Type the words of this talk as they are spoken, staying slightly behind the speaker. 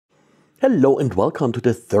Hello and welcome to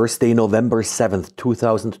the Thursday, November 7th,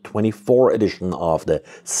 2024 edition of the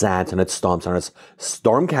SANS and Storm Center's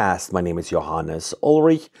Stormcast. My name is Johannes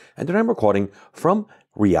Ulrich and I'm recording from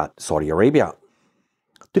Riyadh, Saudi Arabia.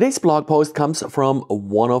 Today's blog post comes from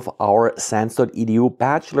one of our SANS.edu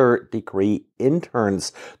bachelor degree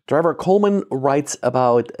interns. Trevor Coleman writes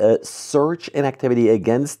about a surge in activity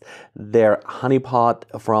against their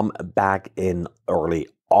honeypot from back in early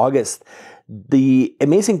August. The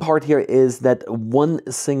amazing part here is that one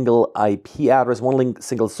single IP address,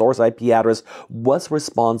 single source IP address was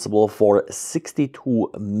responsible for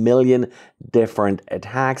 62 million different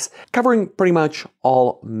attacks, covering pretty much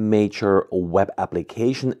all major web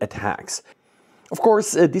application attacks. Of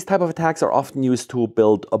course, these type of attacks are often used to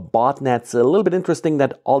build botnets. A little bit interesting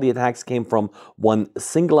that all the attacks came from one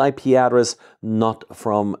single IP address, not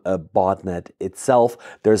from a botnet itself.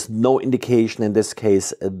 There's no indication in this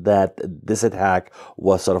case that this attack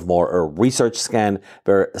was sort of more a research scan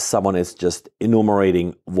where someone is just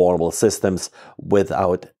enumerating vulnerable systems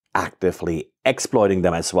without actively exploiting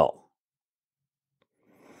them as well.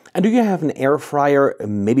 And do you have an air fryer,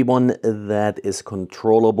 maybe one that is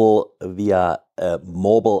controllable via a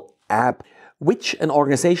mobile app, which an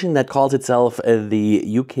organization that calls itself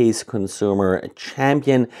the UK's Consumer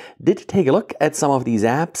Champion did take a look at some of these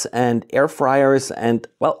apps and air fryers, and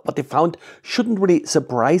well, what they found shouldn't really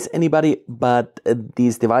surprise anybody, but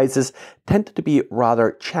these devices tend to be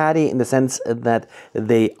rather chatty in the sense that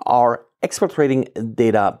they are exfiltrating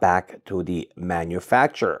data back to the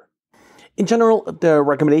manufacturer. In general, the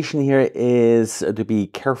recommendation here is to be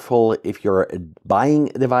careful if you're buying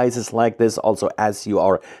devices like this. Also, as you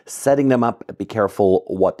are setting them up, be careful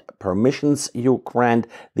what permissions you grant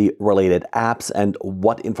the related apps and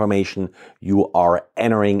what information you are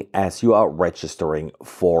entering as you are registering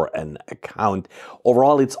for an account.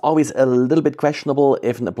 Overall, it's always a little bit questionable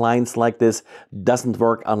if an appliance like this doesn't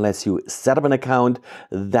work unless you set up an account.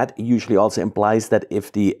 That usually also implies that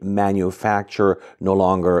if the manufacturer no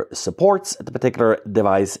longer supports the particular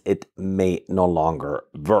device, it may no longer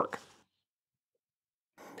work.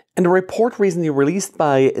 And a report recently released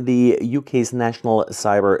by the UK's National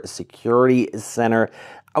Cyber Security Centre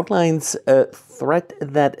outlines a threat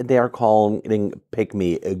that they are calling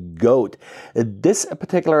Pygmy GOAT. This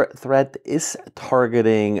particular threat is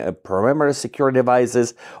targeting perimeter security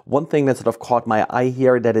devices. One thing that sort of caught my eye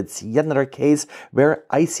here, that it's yet another case where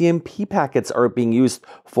ICMP packets are being used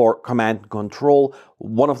for command and control.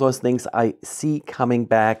 One of those things I see coming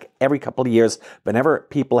back every couple of years. Whenever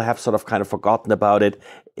people have sort of kind of forgotten about it,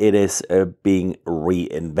 it is being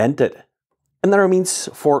reinvented. Another means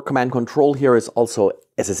for command control here is also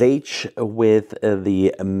SSH, with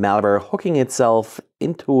the malware hooking itself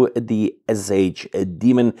into the SSH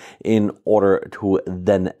daemon in order to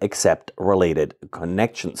then accept related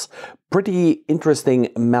connections. Pretty interesting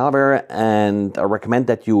malware, and I recommend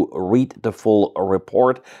that you read the full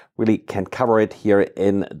report. Really can't cover it here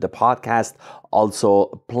in the podcast.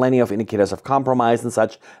 Also, plenty of indicators of compromise and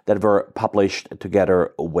such that were published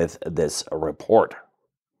together with this report.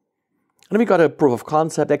 And we got a proof of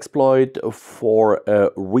concept exploit for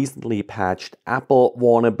a recently patched Apple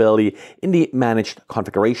vulnerability in the managed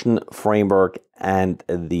configuration framework and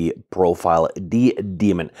the profile D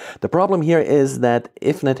daemon. The problem here is that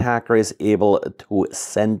if an attacker is able to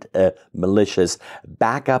send a malicious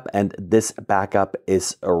backup and this backup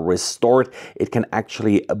is restored, it can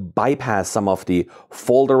actually bypass some of the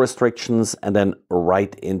folder restrictions and then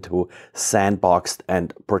right into sandboxed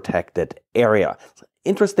and protected area.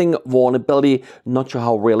 Interesting vulnerability. Not sure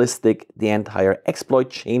how realistic the entire exploit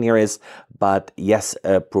chain here is, but yes,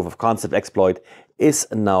 a proof of concept exploit is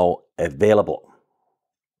now available.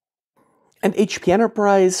 And HPE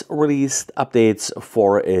Enterprise released updates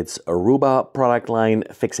for its Aruba product line,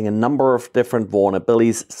 fixing a number of different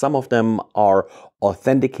vulnerabilities. Some of them are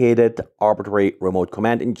authenticated arbitrary remote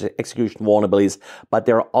command execution vulnerabilities, but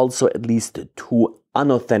there are also at least two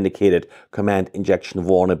unauthenticated command injection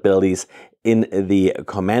vulnerabilities in the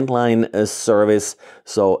command line service.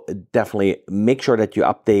 So definitely make sure that you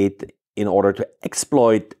update in order to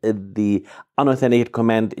exploit the unauthenticated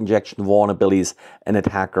command injection vulnerabilities. An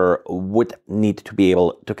attacker would need to be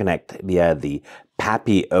able to connect via the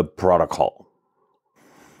PAPI protocol.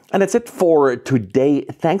 And that's it for today.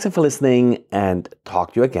 Thanks for listening, and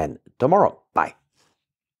talk to you again tomorrow.